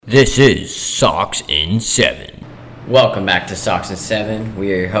This is Socks in 7. Welcome back to Offszn 7.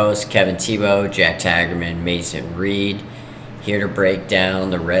 We are your hosts, Kevin Tebow, Jack Tagerman, Mason Reed, here to break down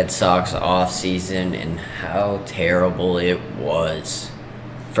the Red Sox offseason and how terrible it was.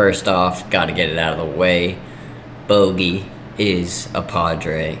 First off, got to get it out of the way. Bogey is a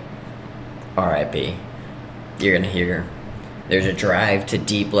Padre. R.I.P. You're going to hear there's a drive to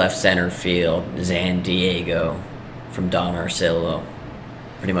deep left center field, San Diego, from Don Arcillo.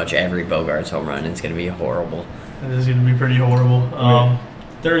 Pretty much every Bogarts home run is going to be horrible. It is going to be pretty horrible.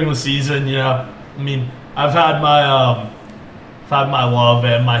 During the season, I've had my love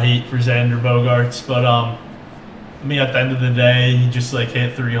and my hate for Xander Bogaerts, but at the end of the day, he just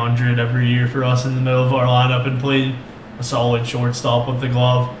hit 300 every year for us in the middle of our lineup and played a solid shortstop with the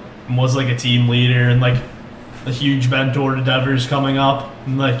glove and was a team leader and a huge mentor to Devers coming up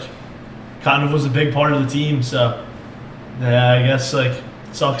and kind of was a big part of the team. So yeah, I guess it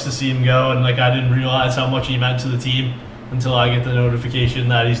sucks to see him go, and I didn't realize how much he meant to the team until I get the notification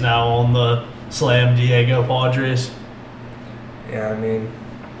that he's now on the Slam Diego Padres. Yeah,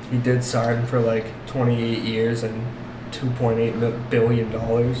 he did sign for 28 years and $2.8 billion.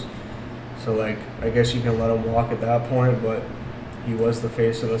 So I guess you can let him walk at that point, but he was the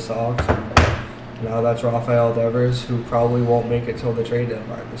face of the Sox. And now that's Rafael Devers, who probably won't make it till the trade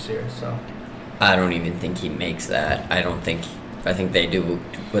deadline this year. So I don't even think he makes that. I think they do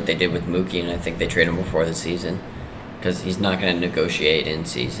what they did with Mookie, and I think they trade him before the season because he's not going to negotiate in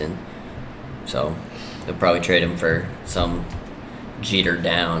season. So they'll probably trade him for some Jeter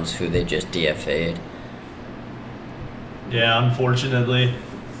Downs who they just DFA'd. Yeah, unfortunately,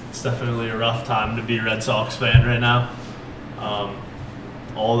 it's definitely a rough time to be a Red Sox fan right now.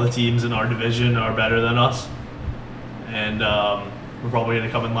 All the teams in our division are better than us, and we're probably going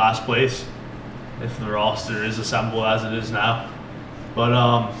to come in last place if the roster is assembled as it is now. But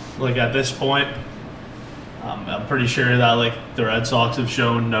at this point, I'm pretty sure that the Red Sox have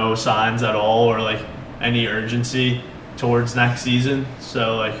shown no signs at all or any urgency towards next season.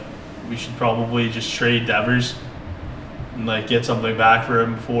 So we should probably just trade Devers and get something back for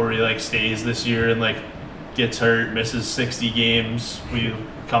him before he stays this year and gets hurt, misses 60 games. We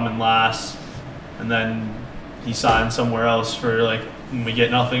come in last, and then he signs somewhere else for and we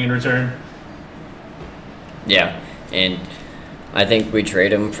get nothing in return. Yeah, and I think we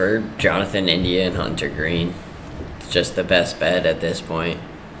trade him for Jonathan India and Hunter Green. It's just the best bet at this point.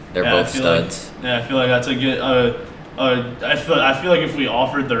 They're both studs. I feel that's a good. I feel if we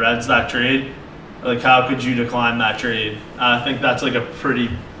offered the Reds that trade, how could you decline that trade? I think that's a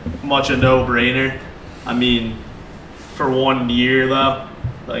pretty much a no-brainer. For 1 year though,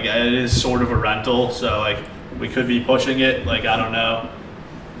 it is sort of a rental, so we could be pushing it. I don't know,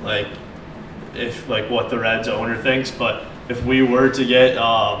 if what the Reds owner thinks, but if we were to get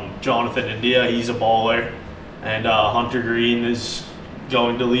Jonathan India, he's a baller, and Hunter Green is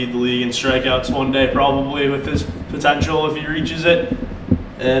going to lead the league in strikeouts one day probably with his potential if he reaches it.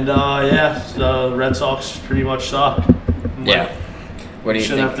 And the Red Sox pretty much suck. Yeah. What do you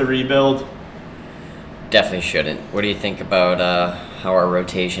shouldn't think? Have to rebuild. Definitely shouldn't. What do you think about how our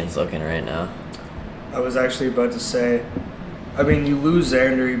rotation's looking right now? I was actually about to say, you lose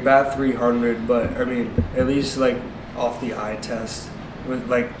Xander, you bat 300, but at least off the eye test, with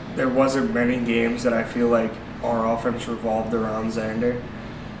there wasn't many games that I feel our offense revolved around Xander.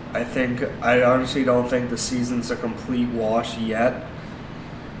 I honestly don't think the season's a complete wash yet,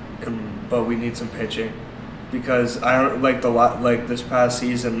 but we need some pitching because I don't this past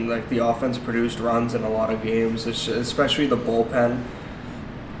season the offense produced runs in a lot of games, especially the bullpen.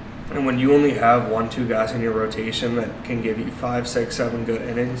 And when you only have 1-2 guys in your rotation that can give you 5, 6, 7 good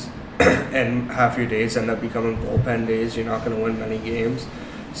innings, and half your days end up becoming bullpen days, you're not going to win many games.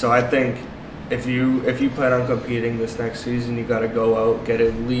 So I think if you plan on competing this next season, you got to go out, get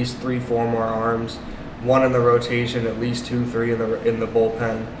at least 3-4 more arms, 1 in the rotation, at least 2-3 in the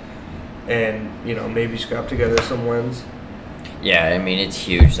bullpen, and maybe scrap together some wins. Yeah, it's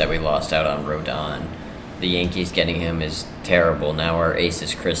huge that we lost out on Rodon. The Yankees getting him is terrible. Now our ace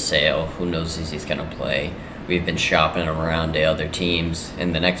is Chris Sale. Who knows if he's going to play? We've been shopping him around to other teams,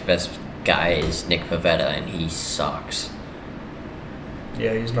 and the next best guy is Nick Pivetta, and he sucks.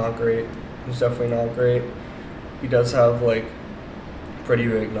 Yeah, he's not great. He's definitely not great. He does have, pretty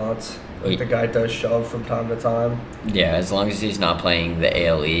big nuts. The guy does shove from time to time. Yeah, as long as he's not playing the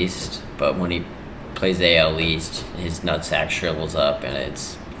AL East, but when he plays the AL East, his nutsack shrivels up, and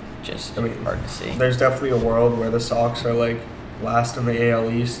it's just hard to see. There's definitely a world where the Sox are last in the AL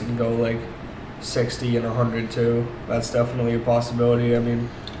East and go 60 and 102. That's definitely a possibility.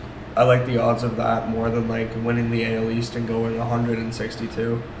 I like the odds of that more than winning the AL East and going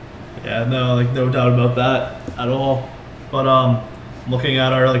 162. Yeah, no, like no doubt about that at all. But looking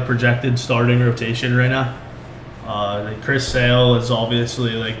at our like projected starting rotation right now, like Chris Sale has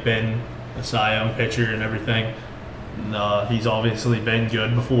obviously like been a Cy Young pitcher and everything. And, he's obviously been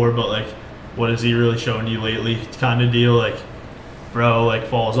good before, but like, what has he really shown you lately? Kind of deal, like, bro, like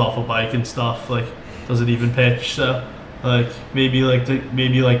falls off a bike and stuff, like doesn't even pitch. So like maybe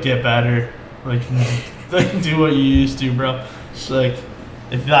get better, like do what you used to, bro. It's like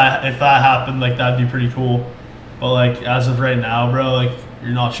if that happened, like that'd be pretty cool. But like as of right now, bro, like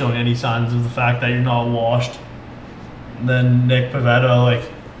you're not showing any signs of the fact that you're not washed. And then Nick Pivetta, like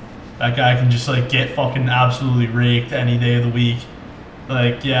that guy can just like get fucking absolutely raked any day of the week.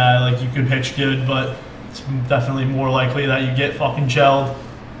 Like yeah, like you could pitch good, but it's definitely more likely that you get fucking shelled.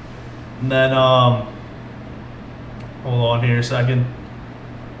 And then hold on here a second.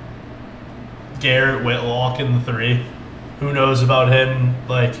 Garrett Whitlock in the 3. Who knows about him?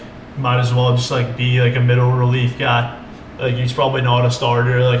 Like, might as well just like be like a middle relief guy. Like he's probably not a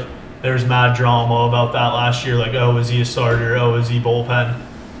starter. Like there's mad drama about that last year. Like, oh, is he a starter? Oh, is he bullpen?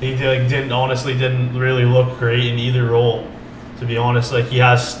 He like didn't really look great in either role. To be honest, like he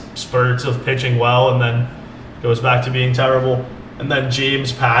has spurts of pitching well and then goes back to being terrible. And then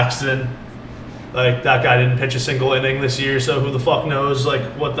James Paxton, like that guy didn't pitch a single inning this year, so who the fuck knows like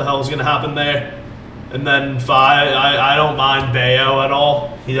what the hell is gonna happen there. And then 5, I don't mind Bayo at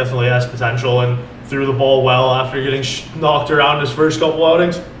all. He definitely has potential and threw the ball well after getting knocked around his first couple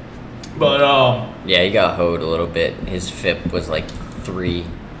outings. But yeah, he got hoed a little bit. His FIP was like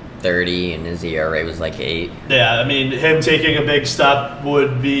 3.30 and his ERA was like 8. Yeah, I mean him taking a big step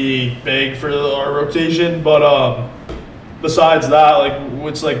would be big for our rotation, but besides that, like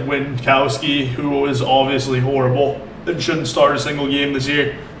it's like Winkowski, who is obviously horrible and shouldn't start a single game this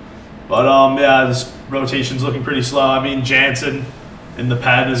year. But yeah, this rotation's looking pretty slow. I mean, Jansen in the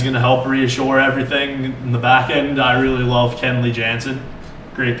pen is going to help reassure everything in the back end. I really love Kenley Jansen,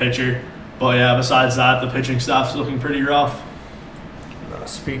 great pitcher. But yeah, besides that, the pitching staff's looking pretty rough.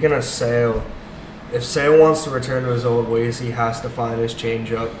 Speaking of Sale, if Sale wants to return to his old ways, he has to find his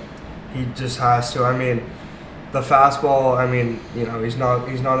changeup. He just has to. I mean, the fastball, I mean, you know, he's not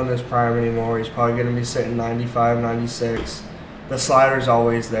in his prime anymore. He's probably going to be sitting 95, 96. The slider's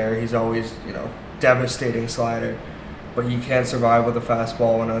always there. He's always, you know, devastating slider. But you can't survive with a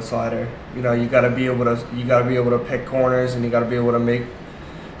fastball and a slider. You know, you got to be able to pick corners, and you got to be able to make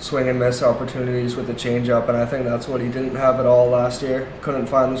swing and miss opportunities with the changeup. And I think that's what he didn't have at all last year. Couldn't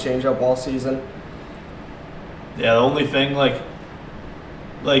find the changeup all season. Yeah, the only thing like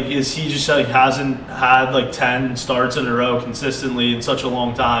is he just like hasn't had like 10 starts in a row consistently in such a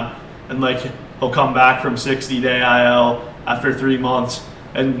long time, and like he'll come back from 60-day IL after 3 months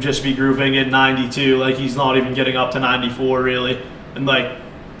and just be grooving at 92. Like he's not even getting up to 94 really, and like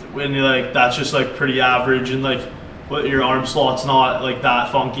when you're like that's just like pretty average, and like what your arm slot's not like that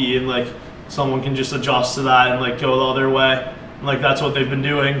funky, and like someone can just adjust to that and like go the other way, and like that's what they've been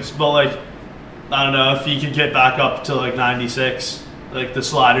doing. But like I don't know if he could get back up to like 96. Like the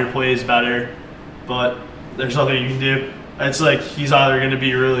slider plays better, but there's nothing you can do. It's like he's either going to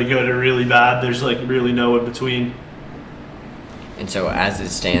be really good or really bad. There's like really no in between. And so as it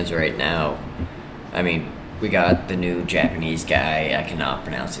stands right now, I mean, we got the new Japanese guy. I cannot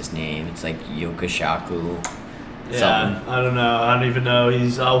pronounce his name. It's like Yokoshaku. Yeah, I don't know. I don't even know.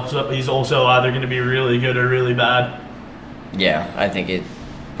 He's also either going to be really good or really bad. Yeah, I think it's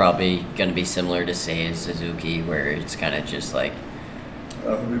probably going to be similar to Seiya Suzuki, where it's kind of just like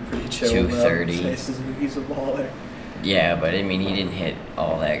That would be pretty chill. 230. Suzuki's a baller. Yeah, but I mean, he didn't hit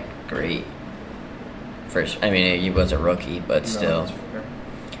all that great. First, I mean, he was a rookie, but still. That's fair.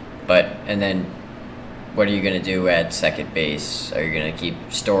 But and then, what are you gonna do at second base? Are you gonna keep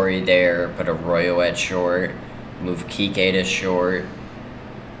Story there? Put Arroyo at short? Move Kike to short?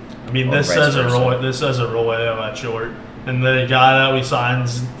 I mean, Or this vice says versa. Arroyo at short, and the guy that we signed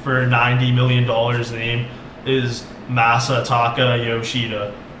for $90 million name is Masataka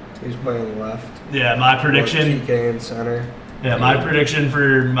Yoshida. He's playing left. Yeah, my prediction. PK in center. Yeah, my prediction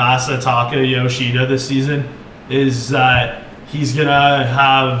for Masataka Yoshida this season is that he's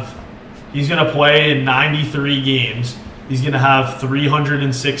gonna play in 93 games. He's gonna have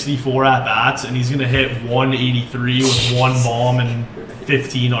 364 at bats, and he's gonna hit 183 with one bomb and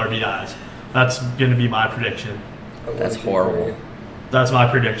 15 RBIs. That's gonna be my prediction. That's horrible. That's my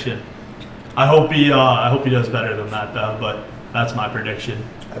prediction. I hope he does better than that though, but that's my prediction.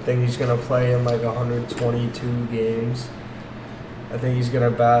 I think he's gonna play in like 122 games. I think he's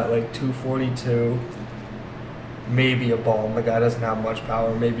gonna bat like 242. Maybe a bomb. The guy doesn't have much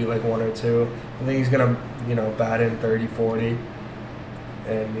power. Maybe like 1 or 2. I think he's gonna, bat in 30, 40.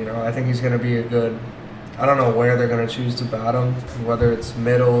 And, you know, I think he's going to be a good, I don't know where they're going to choose to bat him, whether it's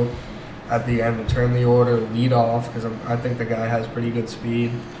middle, at the end, turn the order, lead off, because I think the guy has pretty good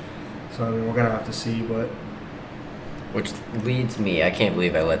speed. So, I mean, we're going to have to see, but... Which leads me, I can't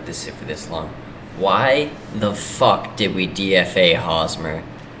believe I let this sit for this long. Why the fuck did we DFA Hosmer?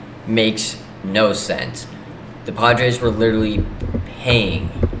 Makes no sense. The Padres were literally paying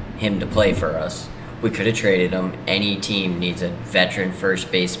him to play for us. We could have traded him. Any team needs a veteran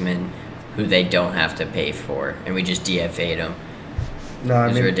first baseman who they don't have to pay for, and we just DFA'd him. No,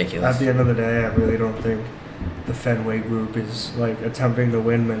 I mean, ridiculous. At the end of the day, I really don't think the Fenway group is like attempting to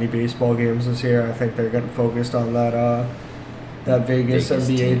win many baseball games this year. I think they're getting focused on that Vegas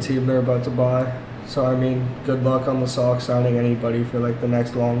NBA team they're about to buy. So I mean, good luck on the Sox signing anybody for like the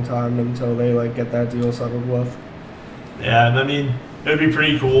next long time until they like get that deal settled with. Yeah, and I mean, it would be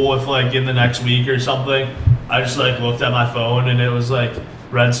pretty cool if like in the next week or something, I just like looked at my phone and it was like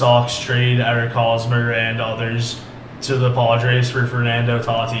Red Sox trade Eric Hosmer and others to the Padres for Fernando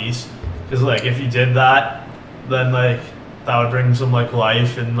Tatis. Because like if you did that, then like that would bring some like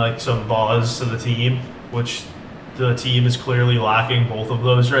life and like some buzz to the team, which the team is clearly lacking both of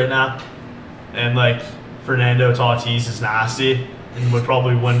those right now. And like Fernando Tatis is nasty and would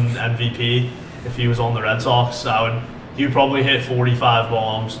probably win MVP if he was on the Red Sox. He would probably hit 45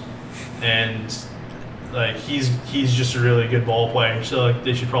 bombs, and like he's just a really good ball player. So like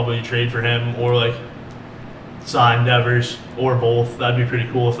they should probably trade for him or like sign Devers or both. That'd be pretty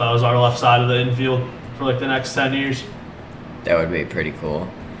cool if that was our left side of the infield for like the next 10 years. That would be pretty cool.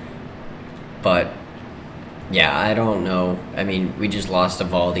 But yeah, I don't know. I mean, we just lost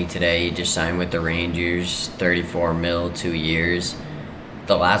Evaldi today. He just signed with the Rangers, $34 million, 2 years.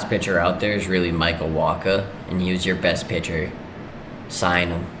 The last pitcher out there is really Michael Wacha, and he was your best pitcher. Sign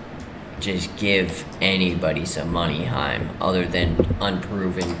him. Just give anybody some money, Heim, other than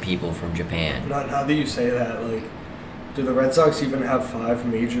unproven people from Japan. Now that you say that, like, do the Red Sox even have 5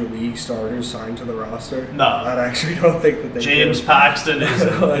 major league starters signed to the roster? No. I actually don't think that they James do. Paxton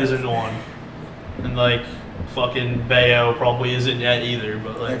isn't one. And like fucking Bayo probably isn't yet either,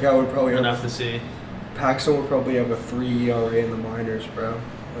 but like that guy would probably we're gonna have to see. Paxton would probably have a 3 ERA in the minors, bro.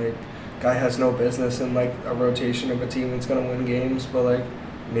 Like, guy has no business in like a rotation of a team that's gonna win games, but like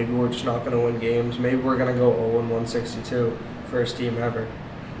maybe we're just not gonna win games. Maybe we're gonna go 0-162, first team ever.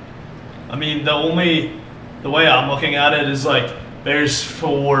 I mean, the way I'm looking at it is like there's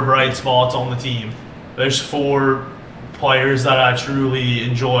 4 bright spots on the team. There's 4 players that I truly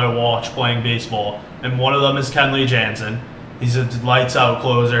enjoy watch playing baseball, and one of them is Kenley Jansen. He's a lights out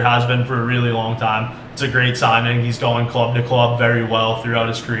closer, has been for a really long time. It's a great signing. He's going club to club very well throughout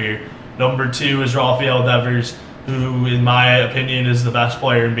his career. Number 2 is Rafael Devers, who in my opinion is the best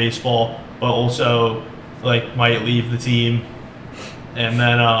player in baseball, but also like might leave the team, and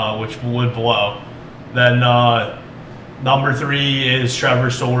then which would blow. Then number 3 is Trevor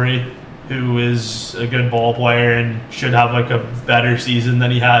Story, who is a good ball player and should have like a better season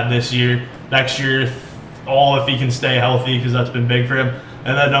than he had this year. Next year, if he can stay healthy, because that's been big for him.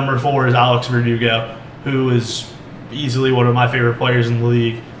 And then number 4 is Alex Verdugo, who is easily one of my favorite players in the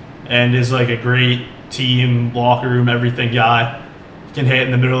league and is like a great team, locker room, everything guy. He can hit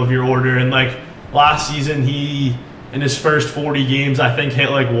in the middle of your order. And like last season, he in his first 40 games, I think hit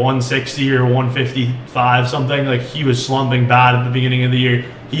like 160 or 155 something. Like he was slumping bad at the beginning of the year.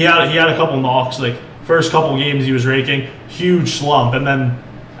 He had a couple knocks. Like first couple games he was raking, huge slump, and then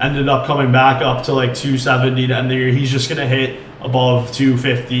ended up coming back up to like 270 to end the year. He's just gonna hit above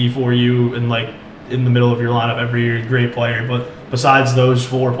 250 for you and like in the middle of your lineup every year. Great player. But besides those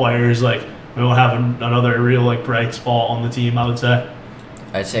 4 players, like we don't have another real like bright spot on the team, I would say.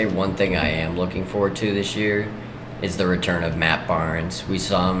 I'd say one thing I am looking forward to this year is the return of Matt Barnes. We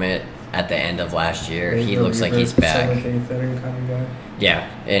saw him at the end of last year. He looks like he's back. 7th, 8th inning kind of guy. Yeah,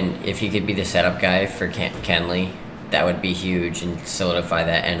 and if he could be the setup guy for Kenley, that would be huge and solidify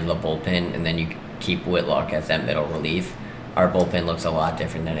that end of the bullpen, and then you keep Whitlock as that middle relief. Our bullpen looks a lot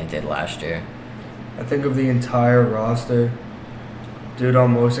different than it did last year. I think of the entire roster, dude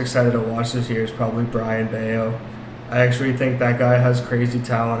I'm most excited to watch this year is probably Brian Bayo. I actually think that guy has crazy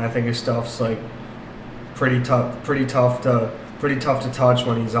talent. I think his stuff's like pretty tough to touch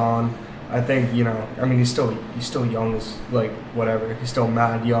when he's on. I think, I mean, he's still young as like whatever. He's still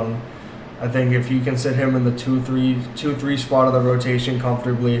mad young. I think if you can sit him in the 2-3 spot of the rotation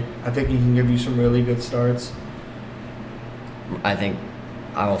comfortably, I think he can give you some really good starts. I think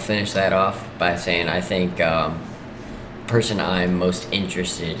I will finish that off by saying I think person I'm most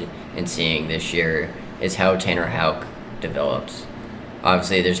interested in seeing this year is how Tanner Houck develops.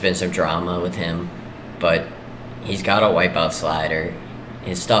 Obviously, there's been some drama with him, but he's got a wipeout slider.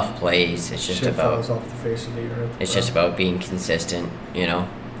 his stuff plays. It's just Shit about falls off the face of the earth. it's bro. just about being consistent.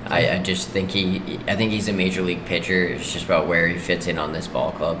 I just think he's a major league pitcher. It's just about where he fits in on this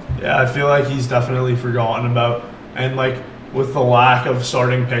ball club. Yeah, I feel like he's definitely forgotten about, and like with the lack of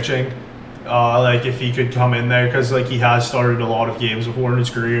starting pitching, like if he could come in there, because like he has started a lot of games before in his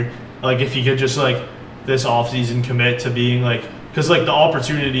career. Like if he could just like this offseason commit to being like, because like the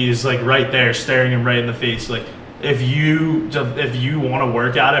opportunity is like right there, staring him right in the face. Like if you want to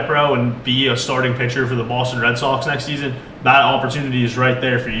work at it, bro, and be a starting pitcher for the Boston Red Sox next season, that opportunity is right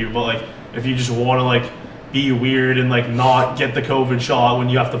there for you. But like if you just want to like be weird and like not get the COVID shot when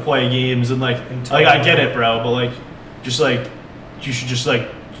you have to play games and like I get it, bro, but like just like you should just like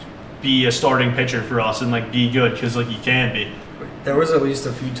be a starting pitcher for us and like be good, because like you can be. There was at least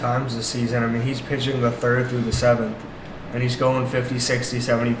a few times this season. I mean, he's pitching the 3rd through the 7th, and he's going 50, 60,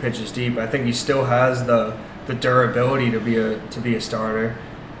 70 pitches deep. I think he still has the durability to be a starter.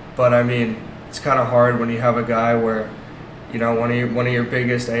 But I mean, it's kind of hard when you have a guy where, one of your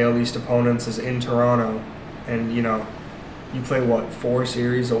biggest AL East opponents is in Toronto, and you play 4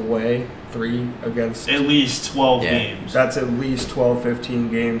 series away, 3 against At least 12 Yeah. games. That's at least 12, 15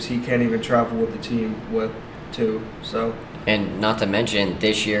 games. He can't even travel with the team with 2. So And not to mention,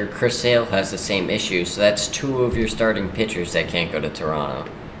 this year, Chris Sale has the same issue. So that's 2 of your starting pitchers that can't go to Toronto.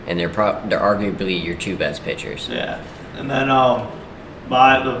 And they're arguably your 2 best pitchers. Yeah, and then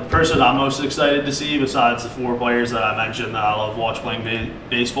the person I'm most excited to see, besides the 4 players that I mentioned that I love watch playing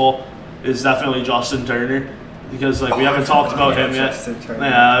baseball, is definitely Justin Turner, because like we haven't talked about him yet. Justin Turner.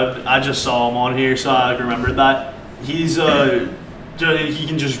 Yeah, I just saw him on here, so I remembered that he's he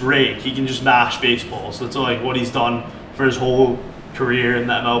can just rake, he can just mash baseballs. That's like what he's done for his whole career in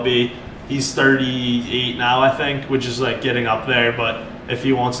the MLB. He's 38 now, I think, which is like getting up there, but if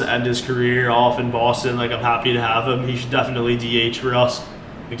he wants to end his career off in Boston, like I'm happy to have him. He should definitely DH for us.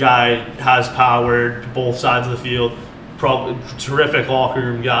 The guy has power to both sides of the field. Probably terrific locker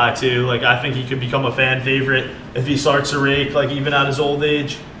room guy too. Like I think he could become a fan favorite if he starts to rake, like even at his old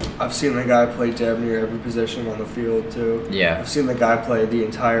age. I've seen the guy play damn near every position on the field too. Yeah. I've seen the guy play the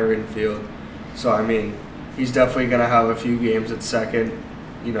entire infield. So I mean, he's definitely gonna have a few games at second,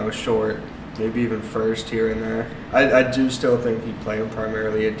 short, maybe even first here and there. I do still think he'd play him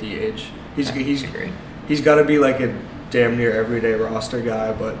primarily at DH. He's got to be like a damn near everyday roster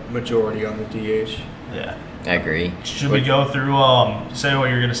guy, but majority on the DH. Yeah. I agree. Should we go through say what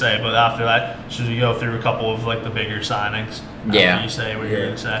you're gonna say, but after that, should we go through a couple of like the bigger signings? Yeah. After you say what you're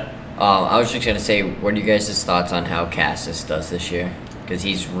gonna say. I was just going to say, what are you guys' thoughts on how Cassis does this year? Because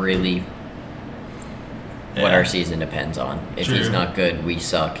he's really what our season depends on. If he's True. not good, we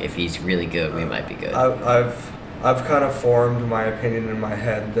suck. If he's really good, we might be good. I've kind of formed my opinion in my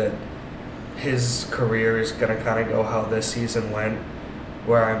head that his career is gonna kind of go how this season went,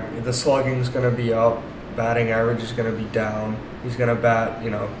 where the slugging's gonna be up, batting average is gonna be down. He's gonna bat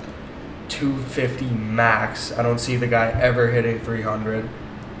 250 max. I don't see the guy ever hitting 300,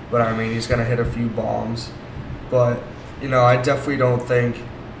 but I mean he's gonna hit a few bombs. But I definitely don't think,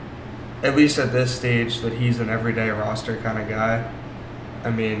 at least at this stage, that he's an everyday roster kind of guy. I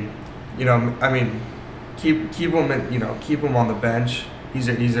mean, keep him in, keep him on the bench. He's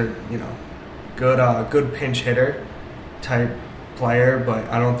a good pinch hitter type player, but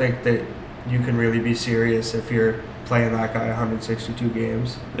I don't think that you can really be serious if you're playing that guy 162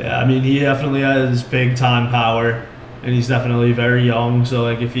 games. Yeah, I mean he definitely has big time power, and he's definitely very young. So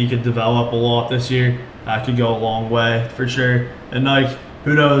like if he could develop a lot this year, that could go a long way for sure. And like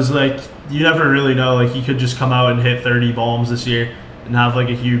who knows, like you never really know. Like he could just come out and hit 30 bombs this year and have like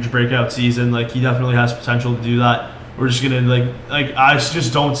a huge breakout season. Like he definitely has potential to do that. We're just gonna like I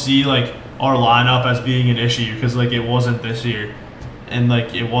just don't see like our lineup as being an issue, because like it wasn't this year, and like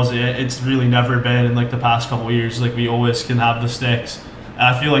it's really never been in like the past couple of years. Like we always can have the sticks, and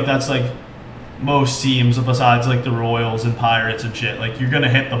I feel like that's like most teams besides like the Royals and Pirates and shit. Like you're gonna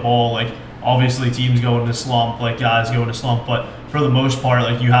hit the ball. Like obviously teams go into slump, like guys go into slump, but for the most part,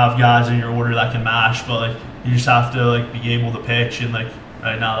 like you have guys in your order that can mash, but like you just have to like be able to pitch, and like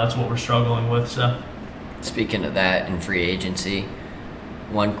right now that's what we're struggling with. So Speaking of that in free agency,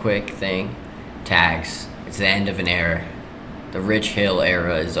 one quick thing, tags. It's the end of an era. The Rich Hill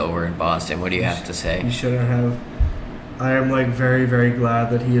era is over in Boston. What do you have to say? He shouldn't have. I am very, very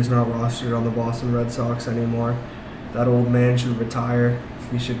glad that he is not rostered on the Boston Red Sox anymore. That old man should retire.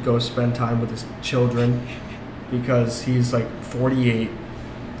 He should go spend time with his children, because he's like 48.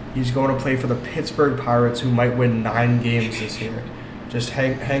 He's going to play for the Pittsburgh Pirates, who might win 9 games this year. Just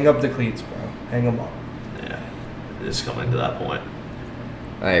hang up the cleats, bro. Hang them up. yeah, it's coming to that point.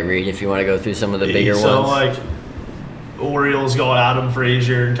 All right, Reed, if you want to go through some of the bigger So ones. like Orioles got Adam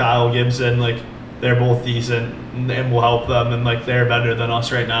Frazier and Kyle Gibson. Like, they're both decent and will help them, and like they're better than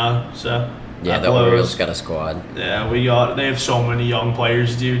us right now. So yeah, the Orioles got a squad. Yeah, they have so many young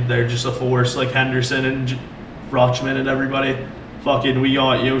players, dude. They're just a force. Like Henderson and Rutschman and everybody. Fucking, we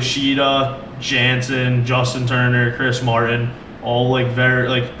got Yoshida, Jansen, Justin Turner, Chris Martin. All like very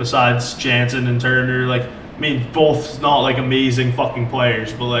like besides Jansen and Turner, like I mean both not like amazing fucking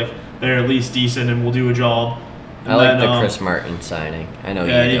players, but like they're at least decent and will do a job. And I like the Chris Martin signing. I know.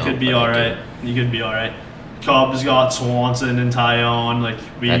 Yeah, he could be all right. He could be all right. Cubs got Swanson and Tyon. Like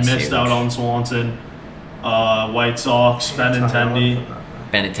That's missed huge. Out on Swanson. White Sox, Benintendi.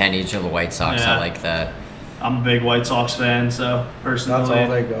 Benintendi to the White Sox. Yeah. I like that. I'm a big White Sox fan, so personally. That's all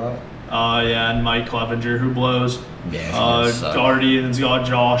they got. Yeah, and Mike Clevenger, who blows. Yeah. Guardians got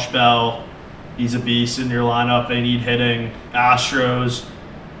Josh Bell. He's a beast in your lineup. They need hitting. Astros,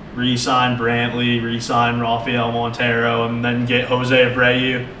 re-sign Brantley, re-sign Rafael Montero, and then get Jose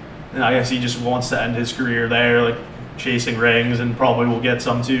Abreu. And I guess he just wants to end his career there, like chasing rings, and probably will get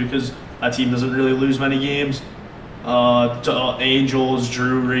some too, because that team doesn't really lose many games. Angels,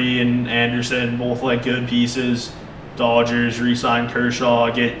 Drury, and Anderson, both like good pieces. Dodgers re-sign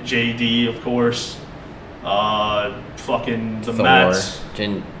Kershaw, get JD, of course. Fucking the Thor. Mets.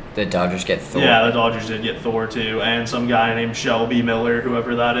 Didn't the Dodgers get Thor? Yeah, the Dodgers did get Thor too, and some guy named Shelby Miller,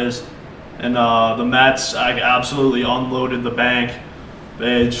 whoever that is. And the Mets, I absolutely unloaded the bank.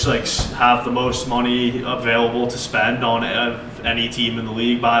 They just like have the most money available to spend on any team in the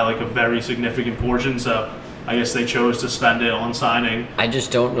league by like a very significant portion. So I guess they chose to spend it on signing. I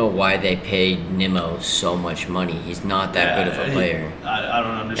just don't know why they paid Nimmo so much money. He's not that good of a player. I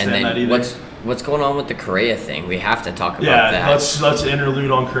don't understand and then that either. What's going on with the Correa thing? We have to talk about that. Yeah, let's interlude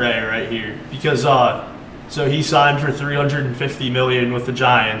on Correa right here, because so he signed for $350 million with the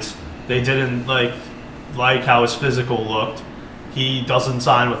Giants. They didn't like how his physical looked. He doesn't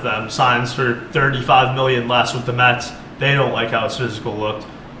sign with them. Signs for $35 million less with the Mets. They don't like how his physical looked.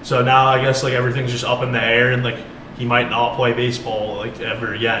 So now I guess like everything's just up in the air, and like he might not play baseball like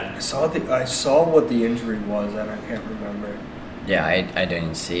ever again. I saw what the injury was, and I can't remember. Yeah, I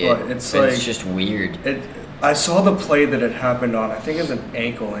didn't see it. But it's just weird. I saw the play that it happened on. I think it's an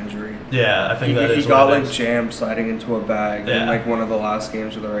ankle injury. Yeah, I think he got like jammed sliding into a bag in like one of the last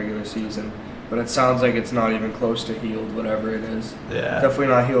games of the regular season. But it sounds like it's not even close to healed, whatever it is. Yeah. Definitely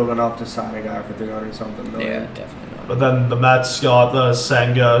not healed enough to sign a guy for $300-something million. Yeah, definitely not. But then the Mets got the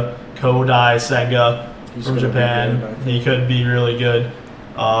Kodai Senga from Japan. He could be really good.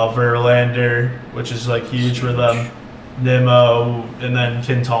 Verlander, which is like huge for them. Nimmo, and then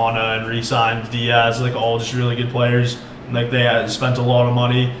Quintana, and re-signed Diaz, like all just really good players. And, like they had spent a lot of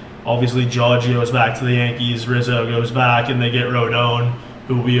money. Obviously, Judge goes back to the Yankees. Rizzo goes back, and they get Rodon,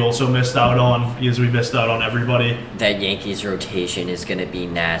 who we also missed out on because we missed out on everybody. That Yankees rotation is going to be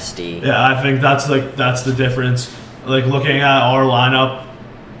nasty. Yeah, I think that's the difference. Like looking at our lineup,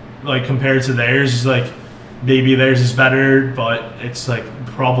 like compared to theirs, like maybe theirs is better, but it's like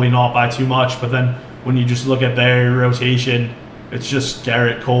probably not by too much. But then when you just look at their rotation, it's just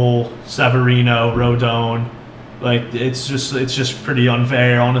Garrett Cole, Severino, Rodon. Like it's just pretty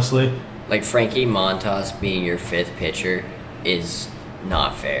unfair, honestly. Like Frankie Montas being your fifth pitcher is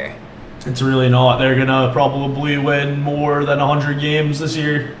not fair. It's really not. They're gonna probably win more than 100 games this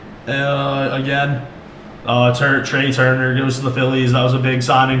year. Again, Trey Turner goes to the Phillies. That was a big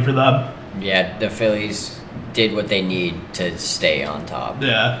signing for them. Yeah, the Phillies did what they need to stay on top.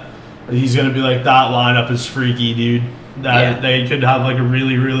 Yeah, he's gonna be like, that lineup is freaky, dude. They could have like a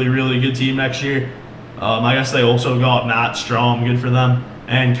really, really, really good team next year. I guess they also got Matt Strom, good for them,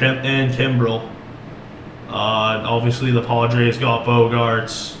 and Kimbrel. Obviously the Padres got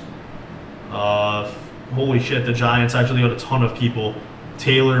Bogarts. Holy shit, the Giants actually got a ton of people.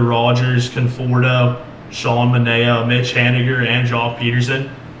 Taylor Rogers, Conforto, Sean Manaea, Mitch Haniger, and Jock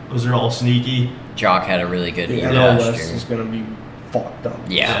Peterson. Those are all sneaky. Jock had a really good year last last year. year. Is going to be fucked up.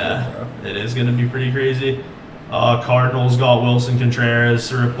 Yeah. It is going to be pretty crazy. Cardinals got Wilson Contreras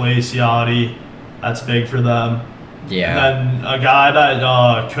to replace Yachty. That's big for them. Yeah. And then a guy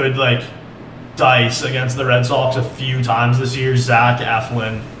that could like dice against the Red Sox a few times this year, Zach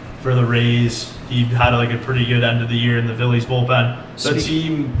Eflin for the Rays. He had like a pretty good end of the year in the Phillies bullpen. The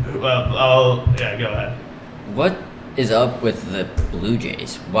team, yeah, go ahead. What is up with the Blue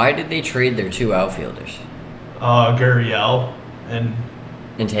Jays? Why did they trade their two outfielders? Gurriel and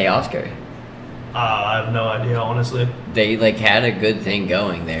Teoscar. I have no idea, honestly. They like had a good thing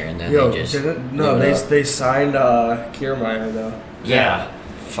going there, and then they just they signed Kiermaier though. Yeah.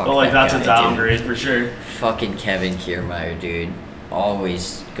 Fuck But like that that's guy, a downgrade dude. for sure. Fucking Kevin Kiermaier, dude.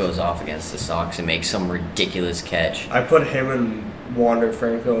 always goes off against the Sox and makes some ridiculous catch. I put him and Wander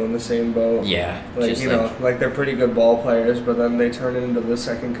Franco in the same boat. Yeah, Like, like they're pretty good ball players, but then they turn into the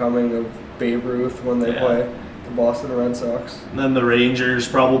second coming of Babe Ruth when they play the Boston Red Sox. And then the Rangers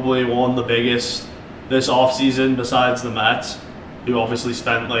probably won the biggest this offseason besides the Mets, who obviously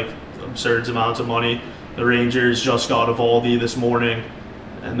spent like absurd amounts of money. The Rangers just got Eovaldi this morning,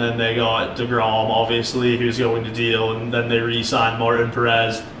 and then they got DeGrom, obviously, who's going to deal, and then they re-signed Martin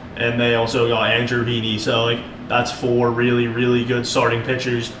Perez, and they also got Andrew Heaney. So like that's 4 really, really good starting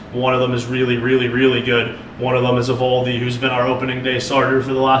pitchers. One of them is really, really, really good. One of them is Eovaldi, who's been our opening day starter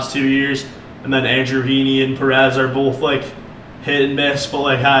for the last 2 years. And then Andrew Heaney and Perez are both like hit and miss, but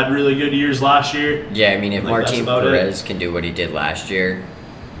like had really good years last year. Yeah, I mean, if Like, Martin Perez can do what he did last year,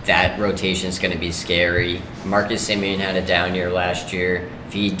 that rotation is going to be scary. Marcus Semien had a down year last year.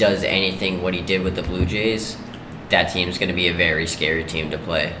 If he does anything what he did with the Blue Jays, that team's going to be a very scary team to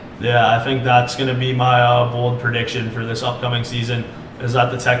play. Yeah, I think that's going to be my bold prediction for this upcoming season, is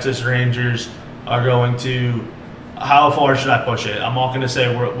that the Texas Rangers are going to, how far should I push it? I'm not going to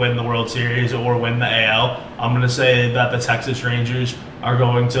say win the World Series or win the AL. I'm going to say that the Texas Rangers are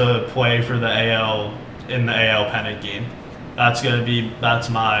going to play for the AL in the AL pennant game. That's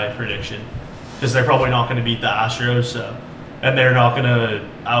my prediction, because they're probably not going to beat the Astros, and they're not going to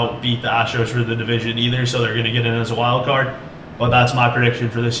outbeat the Astros for the division either, so they're going to get in as a wild card. But that's my prediction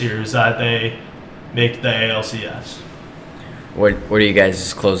for this year, is that they make the ALCS. What are you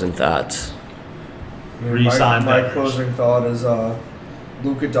guys' closing thoughts? Re-sign my Devers. closing thought is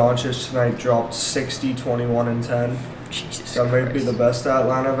Luka Doncic tonight dropped 60, 21, and 10. Jesus That might be Christ. the best stat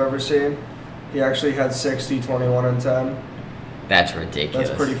line I've ever seen. He actually had 60, 21, and 10. That's ridiculous.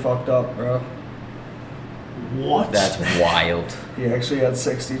 That's pretty fucked up, bro. What? That's wild. He actually had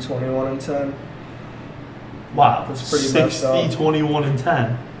 60, 21, and 10. Wow. That's pretty messed up. 60, 21, and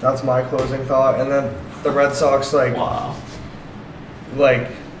 10. That's my closing thought. And then the Red Sox, Wow.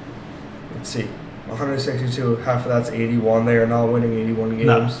 let's see, 162, half of that's 81. They are not winning 81 games.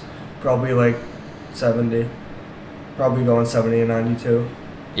 No. Probably 70. Probably going 70 and 92.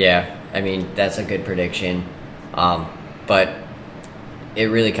 Yeah, I mean, that's a good prediction. But it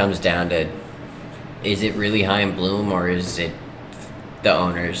really comes down to, is it really Chaim Bloom, or is it the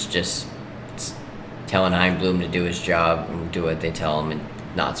owners just telling Chaim Bloom to do his job and do what they tell him and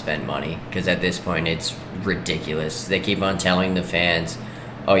not spend money? Because at this point, it's ridiculous. They keep on telling the fans,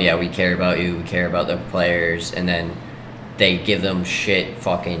 oh yeah, we care about you, we care about the players, and then they give them shit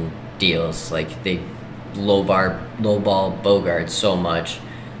fucking deals. Like, they lowball Bogart so much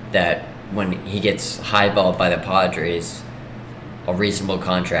that when he gets highballed by the Padres, a reasonable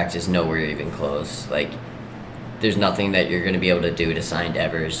contract is nowhere even close. Like, there's nothing that you're going to be able to do to sign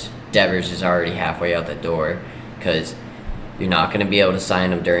Devers. Devers is already halfway out the door, because you're not going to be able to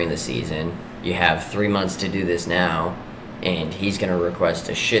sign him during the season. You have 3 months to do this now, and he's going to request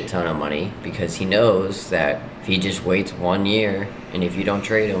a shit ton of money, because he knows that if he just waits 1 year, and if you don't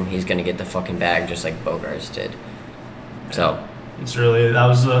trade him, he's going to get the fucking bag just like Bogarts did. So That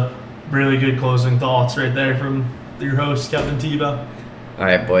was a really good closing thoughts right there from your host, Kevin Tebow. all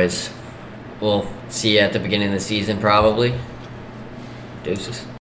right, boys. We'll see you at the beginning of the season, probably. Deuces.